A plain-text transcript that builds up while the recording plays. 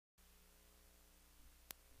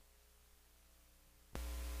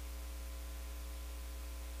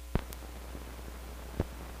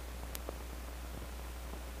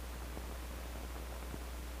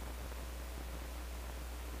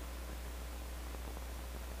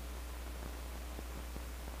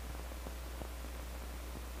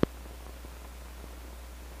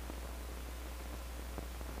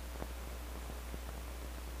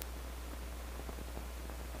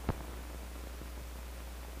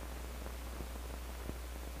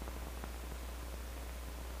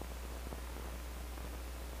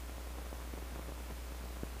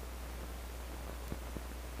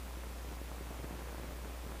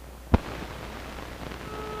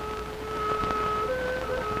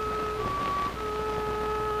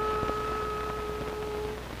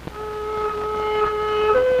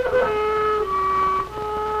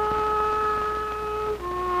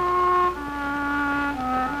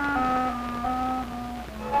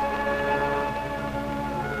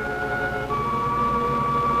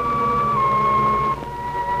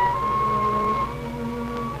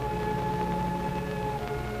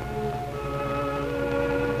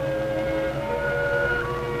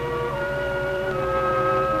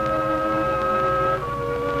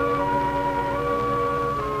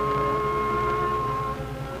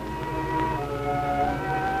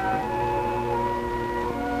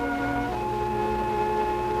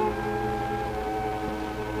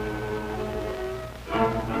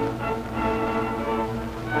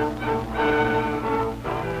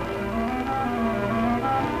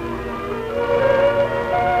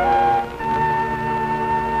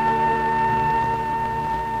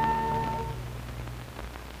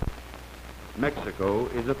Mexico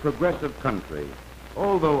is a progressive country.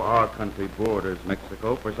 Although our country borders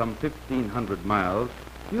Mexico for some 1,500 miles,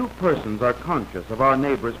 few persons are conscious of our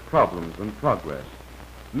neighbor's problems and progress.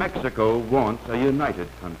 Mexico wants a united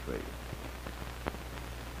country.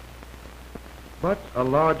 But a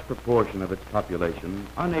large proportion of its population,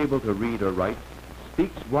 unable to read or write,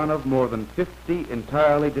 speaks one of more than 50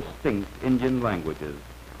 entirely distinct Indian languages,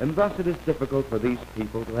 and thus it is difficult for these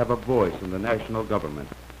people to have a voice in the national government,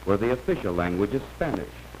 where the official language is Spanish.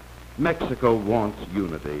 Mexico wants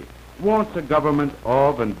unity, wants a government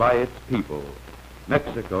of and by its people.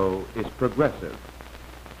 Mexico is progressive.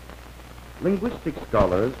 Linguistic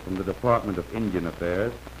scholars from the Department of Indian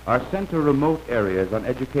Affairs are sent to remote areas on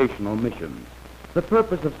educational missions. The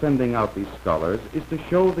purpose of sending out these scholars is to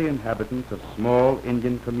show the inhabitants of small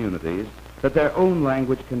Indian communities that their own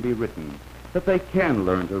language can be written, that they can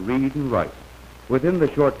learn to read and write. Within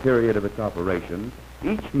the short period of its operation,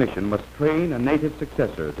 each mission must train a native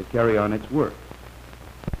successor to carry on its work.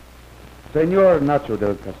 Senor Nacho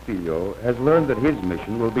del Castillo has learned that his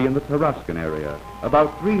mission will be in the Tarascan area,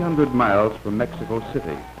 about 300 miles from Mexico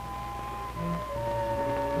City.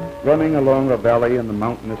 Running along a valley in the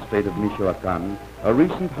mountainous state of Michoacan, a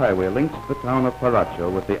recent highway links the town of Paracho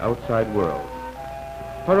with the outside world.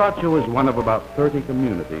 Paracho is one of about 30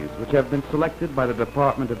 communities which have been selected by the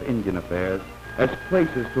Department of Indian Affairs as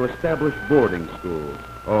places to establish boarding schools,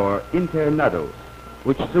 or internados,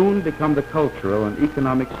 which soon become the cultural and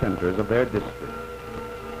economic centers of their district.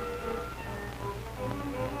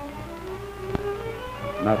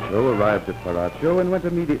 Nacho arrived at Paracho and went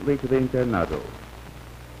immediately to the internado.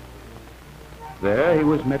 There he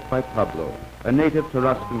was met by Pablo, a native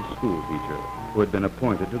Tarascan school teacher who had been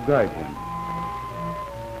appointed to guide him.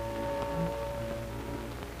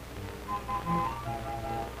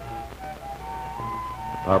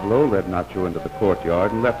 Pablo led Nacho into the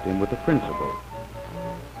courtyard and left him with the principal.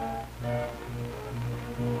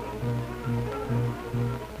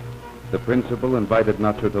 The principal invited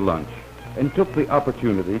Nacho to lunch and took the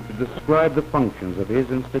opportunity to describe the functions of his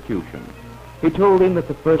institution. He told him that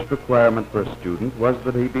the first requirement for a student was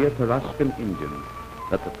that he be a Tarascan Indian,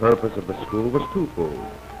 that the purpose of the school was twofold.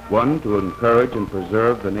 One, to encourage and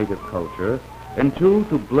preserve the native culture, and two,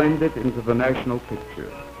 to blend it into the national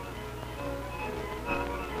picture.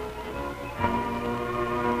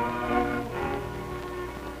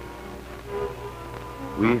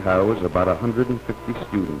 We house about 150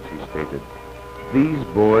 students, he stated. These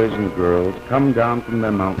boys and girls come down from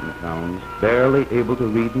their mountain towns, barely able to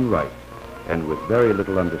read and write, and with very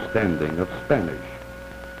little understanding of Spanish.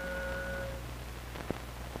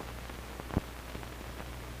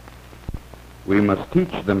 We must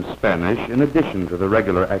teach them Spanish in addition to the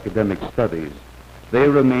regular academic studies. They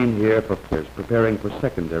remain here for preparing for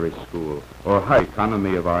secondary school, or high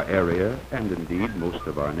economy of our area, and indeed most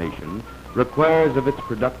of our nation, requires of its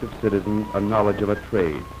productive citizens a knowledge of a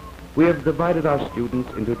trade. We have divided our students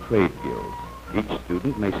into trade guilds. Each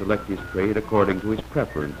student may select his trade according to his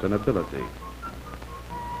preference and ability.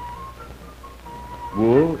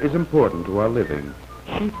 Wool is important to our living.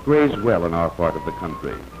 Sheep graze well in our part of the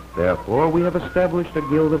country. Therefore, we have established a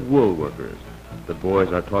guild of wool workers. The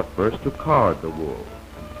boys are taught first to card the wool,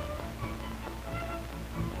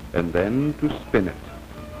 and then to spin it.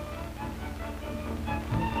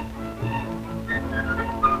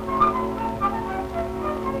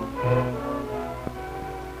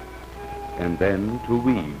 And then to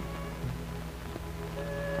weave.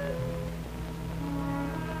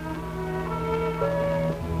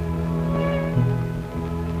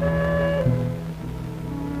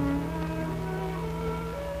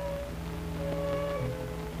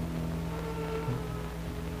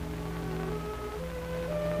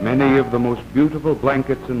 Many of the most beautiful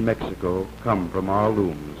blankets in Mexico come from our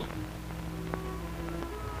looms.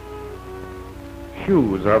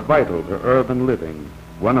 Shoes are vital to urban living.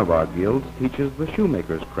 One of our guilds teaches the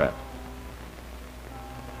shoemaker's craft.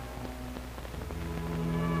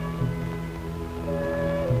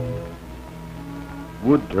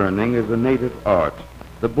 Wood turning is a native art.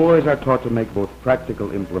 The boys are taught to make both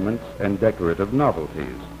practical implements and decorative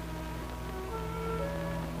novelties.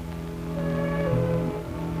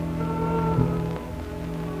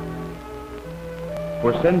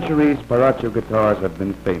 For centuries, Paracho guitars have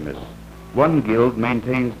been famous. One guild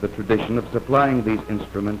maintains the tradition of supplying these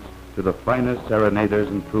instruments to the finest serenaders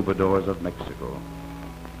and troubadours of Mexico.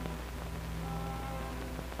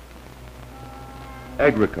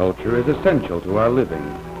 Agriculture is essential to our living.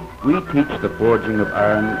 We teach the forging of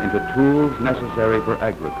iron into tools necessary for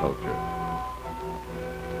agriculture.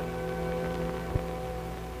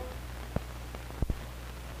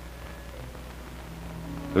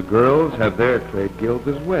 The girls have their trade guilds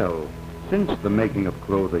as well. Since the making of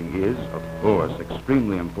clothing is, of course,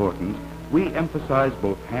 extremely important, we emphasize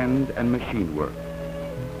both hand and machine work.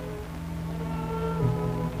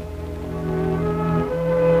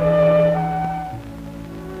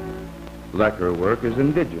 Lacquer work is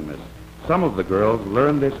indigenous. Some of the girls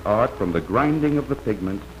learn this art from the grinding of the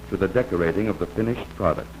pigment to the decorating of the finished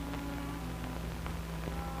product.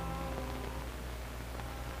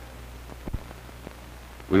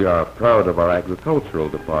 We are proud of our agricultural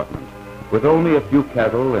department. With only a few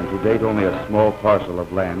cattle and to date only a small parcel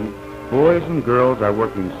of land, boys and girls are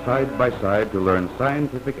working side by side to learn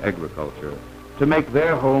scientific agriculture, to make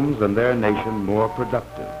their homes and their nation more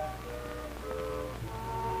productive.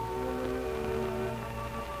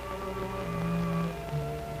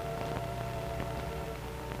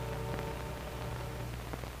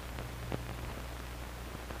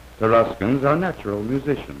 Tarascans are natural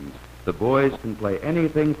musicians. The boys can play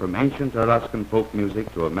anything from ancient Tarascan folk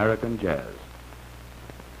music to American jazz.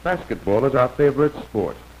 Basketball is our favorite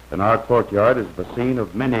sport, and our courtyard is the scene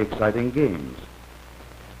of many exciting games.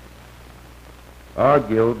 Our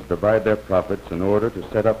guilds divide their profits in order to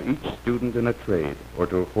set up each student in a trade or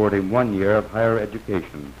to afford him 1 year of higher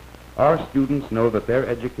education. Our students know that their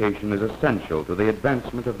education is essential to the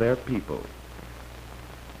advancement of their people.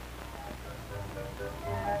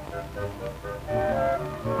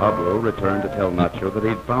 Pablo returned to tell Nacho that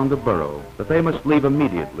he'd found a burro, that they must leave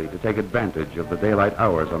immediately to take advantage of the daylight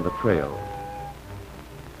hours on the trail.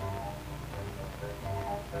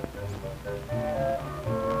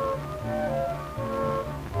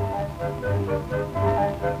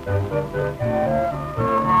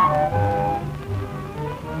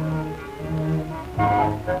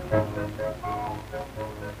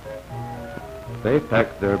 They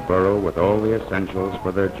packed their burro with all the essentials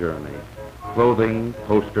for their journey. Clothing,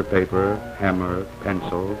 poster paper, hammer,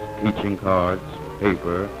 pencils, teaching cards,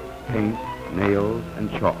 paper, paint, nails,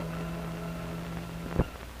 and chalk.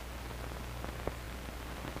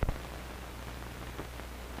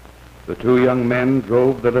 The two young men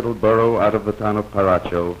drove the little burro out of the town of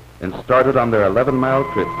Paracho and started on their 11-mile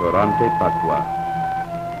trip to Orante Pacua.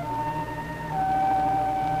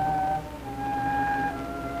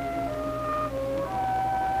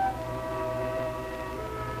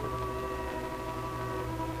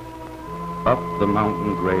 Up the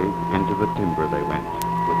mountain grade into the timber they went,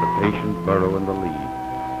 with the patient burro in the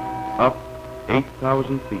lead. Up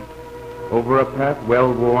 8,000 feet, over a path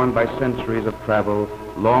well worn by centuries of travel,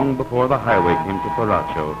 long before the highway came to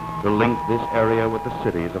Paracho to link this area with the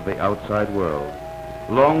cities of the outside world.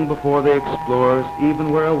 Long before the explorers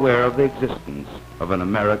even were aware of the existence of an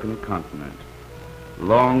American continent.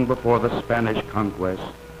 Long before the Spanish conquest.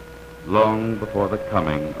 Long before the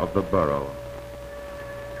coming of the burro.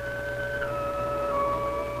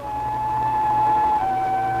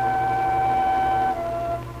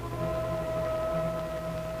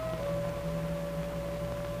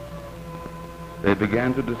 They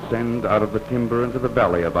began to descend out of the timber into the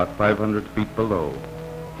valley about 500 feet below.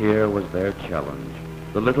 Here was their challenge,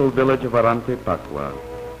 the little village of Orante Pacua.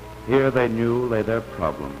 Here they knew lay their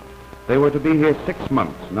problem. They were to be here 6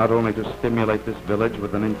 months, not only to stimulate this village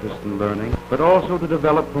with an interest in learning, but also to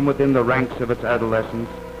develop from within the ranks of its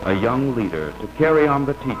adolescents a young leader to carry on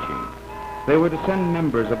the teaching. They were to send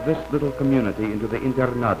members of this little community into the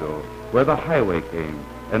Internado, where the highway came,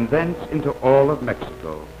 and thence into all of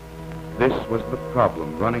Mexico. This was the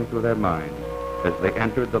problem running through their minds as they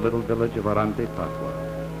entered the little village of Orante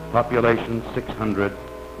Pacua. Population 600,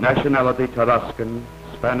 nationality Tarascan,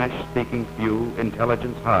 Spanish-speaking few,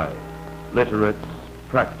 intelligence high, literates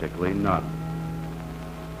practically none.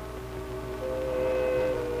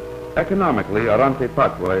 Economically, Orante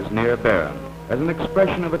Pacua is near barren. As an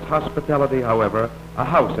expression of its hospitality, however, a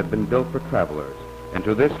house had been built for travelers, and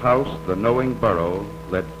to this house the knowing burro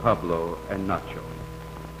led Pablo and Nacho.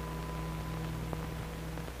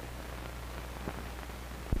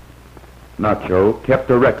 Nacho kept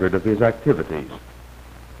a record of his activities.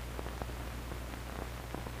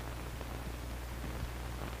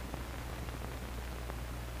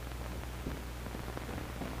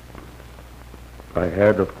 I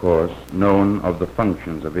had, of course, known of the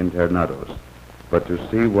functions of internados, but to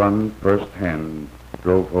see one firsthand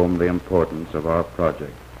drove home the importance of our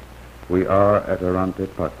project. We are at Orante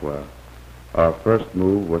Pacua. Our first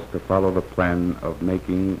move was to follow the plan of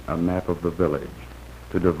making a map of the village,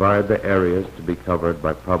 to divide the areas to be covered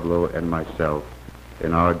by Pablo and myself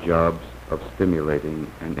in our jobs of stimulating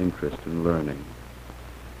an interest in learning.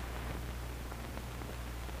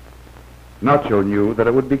 Nacho knew that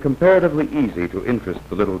it would be comparatively easy to interest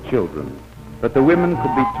the little children. that the women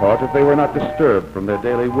could be taught if they were not disturbed from their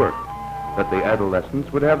daily work, that the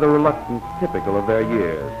adolescents would have the reluctance typical of their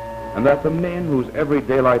years, and that the men whose every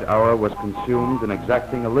daylight hour was consumed in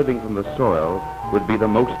exacting a living from the soil would be the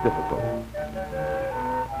most difficult.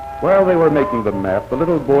 While they were making the map, the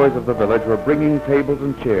little boys of the village were bringing tables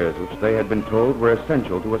and chairs which they had been told were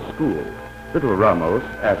essential to a school. Little Ramos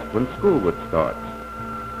asked when school would start.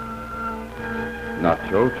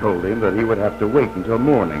 Nacho told him that he would have to wait until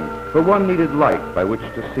morning, for one needed light by which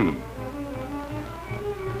to see.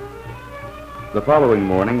 The following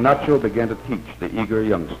morning, Nacho began to teach the eager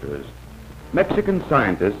youngsters. Mexican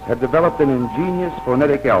scientists had developed an ingenious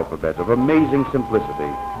phonetic alphabet of amazing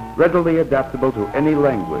simplicity, readily adaptable to any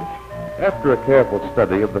language. After a careful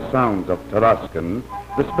study of the sounds of Tarascan,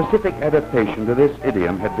 the specific adaptation to this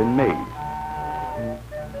idiom had been made.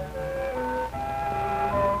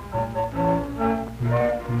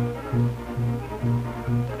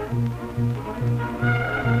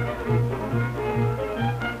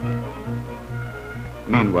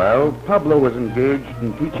 Meanwhile, Pablo was engaged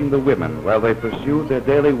in teaching the women while they pursued their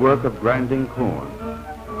daily work of grinding corn.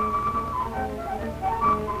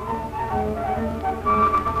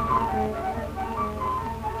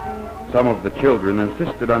 Some of the children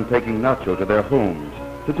insisted on taking Nacho to their homes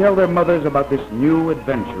to tell their mothers about this new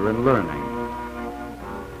adventure in learning.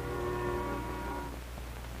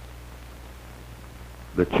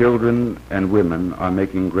 The children and women are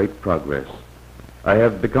making great progress. I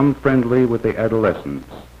have become friendly with the adolescents,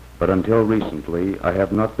 but until recently I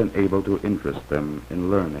have not been able to interest them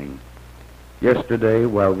in learning. Yesterday,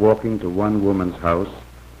 while walking to one woman's house,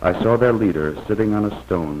 I saw their leader sitting on a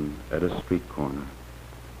stone at a street corner.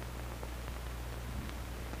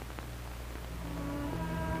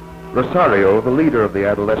 Rosario, the leader of the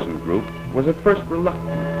adolescent group, was at first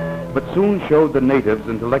reluctant, but soon showed the natives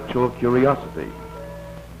intellectual curiosity.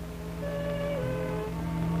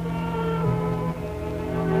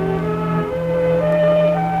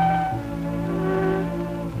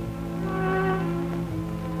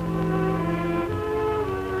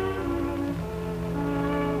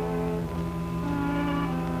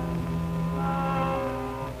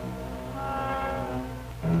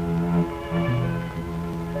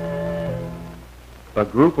 A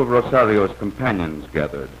group of Rosario's companions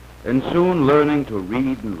gathered, and soon learning to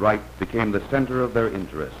read and write became the center of their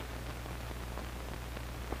interest.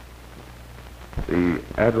 The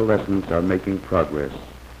adolescents are making progress.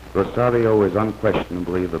 Rosario is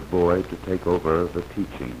unquestionably the boy to take over the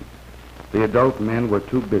teaching. The adult men were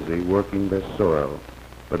too busy working their soil,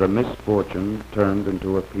 but a misfortune turned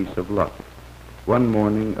into a piece of luck. One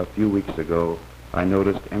morning a few weeks ago, I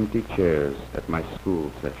noticed empty chairs at my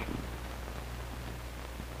school session.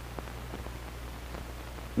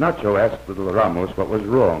 Nacho asked little Ramos what was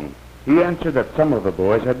wrong. He answered that some of the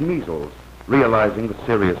boys had measles. Realizing the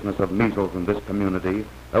seriousness of measles in this community,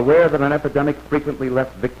 aware that an epidemic frequently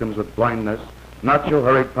left victims with blindness, Nacho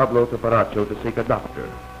hurried Pablo to Paracho to seek a doctor.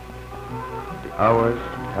 The hours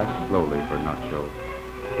passed slowly for Nacho.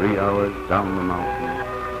 3 hours down the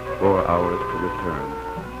mountain, 4 hours to return.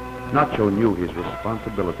 Nacho knew his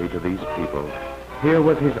responsibility to these people. Here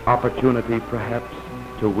was his opportunity, perhaps,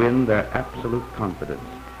 to win their absolute confidence.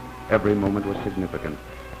 Every moment was significant.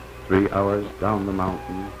 3 hours down the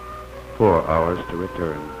mountain, 4 hours to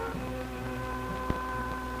return.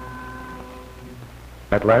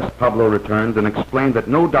 At last, Pablo returned and explained that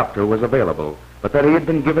no doctor was available, but that he had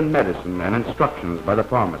been given medicine and instructions by the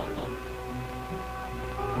pharmacist.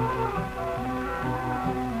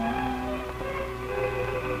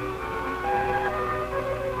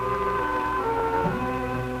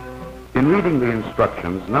 In reading the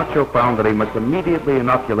instructions, Nacho found that he must immediately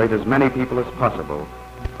inoculate as many people as possible.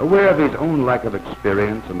 Aware of his own lack of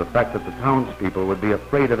experience and the fact that the townspeople would be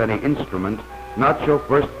afraid of any instrument, Nacho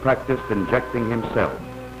first practiced injecting himself.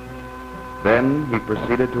 Then he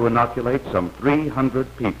proceeded to inoculate some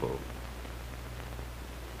 300 people.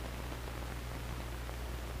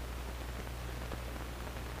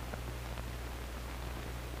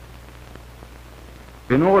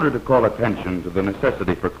 In order to call attention to the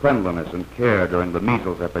necessity for cleanliness and care during the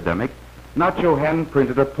measles epidemic, Nacho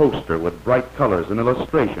hand-printed a poster with bright colors and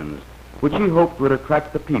illustrations, which he hoped would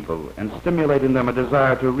attract the people and stimulate in them a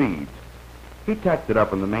desire to read. He tacked it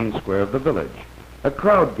up in the main square of the village. A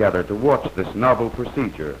crowd gathered to watch this novel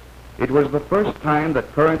procedure. It was the first time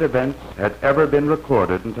that current events had ever been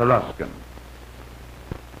recorded in Tarascan.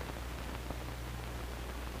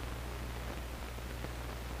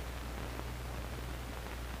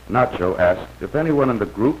 Nacho asked if anyone in the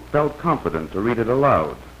group felt confident to read it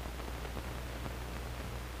aloud.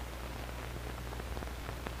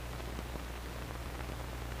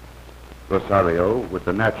 Rosario, with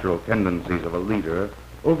the natural tendencies of a leader,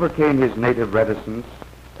 overcame his native reticence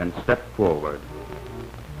and stepped forward.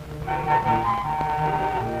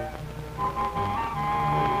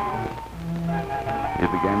 He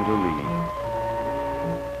began to read.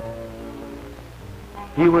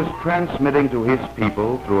 He was transmitting to his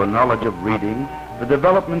people, through a knowledge of reading, the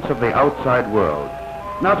developments of the outside world,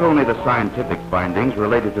 not only the scientific findings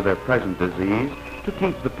related to their present disease, to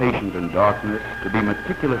keep the patient in darkness, to be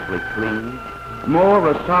meticulously clean. More,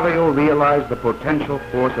 Rosario realized the potential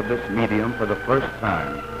force of this medium for the first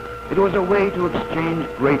time. It was a way to exchange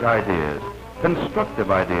great ideas,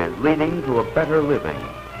 constructive ideas leading to a better living.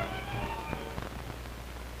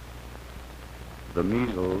 The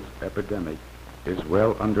measles epidemic is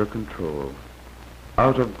well under control.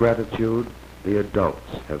 Out of gratitude, the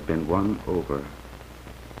adults have been won over.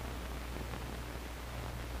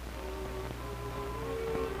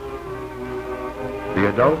 The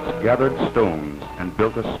adults gathered stones and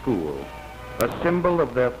built a school, a symbol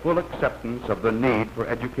of their full acceptance of the need for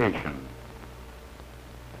education.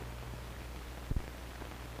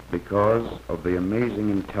 Because of the amazing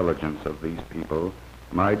intelligence of these people,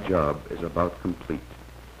 my job is about complete.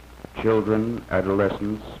 Children,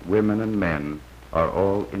 adolescents, women, and men are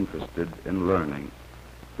all interested in learning.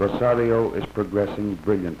 Rosario is progressing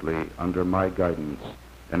brilliantly under my guidance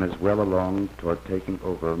and is well along toward taking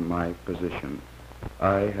over my position.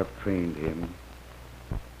 I have trained him.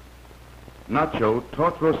 Nacho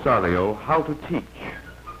taught Rosario how to teach.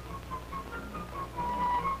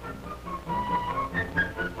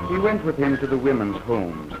 He went with him to the women's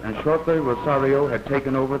homes, and shortly Rosario had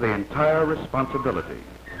taken over the entire responsibility.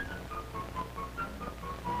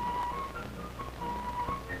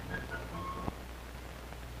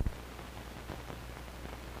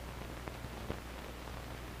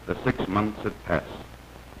 The 6 months had passed.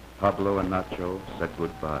 Pablo and Nacho said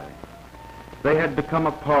goodbye. They had become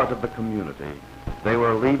a part of the community. They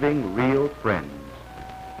were leaving real friends.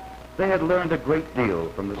 They had learned a great deal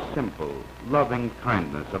from the simple, loving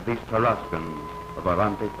kindness of these Tarascans of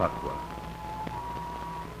Arantepacua.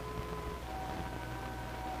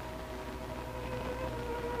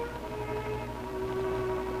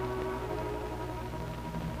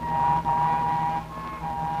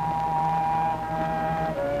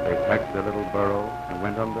 They packed their little burro and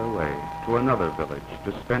went on their way to another village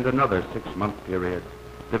to spend another 6-month period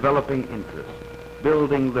developing interest,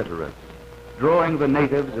 building literates, drawing the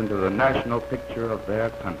natives into the national picture of their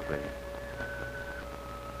country.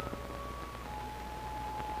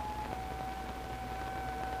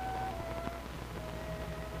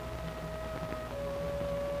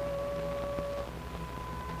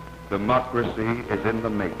 Democracy is in the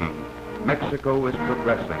making. Mexico is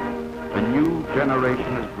progressing. A new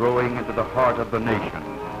generation is growing into the heart of the nation.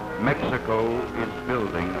 Mexico is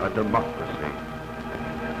building a democracy.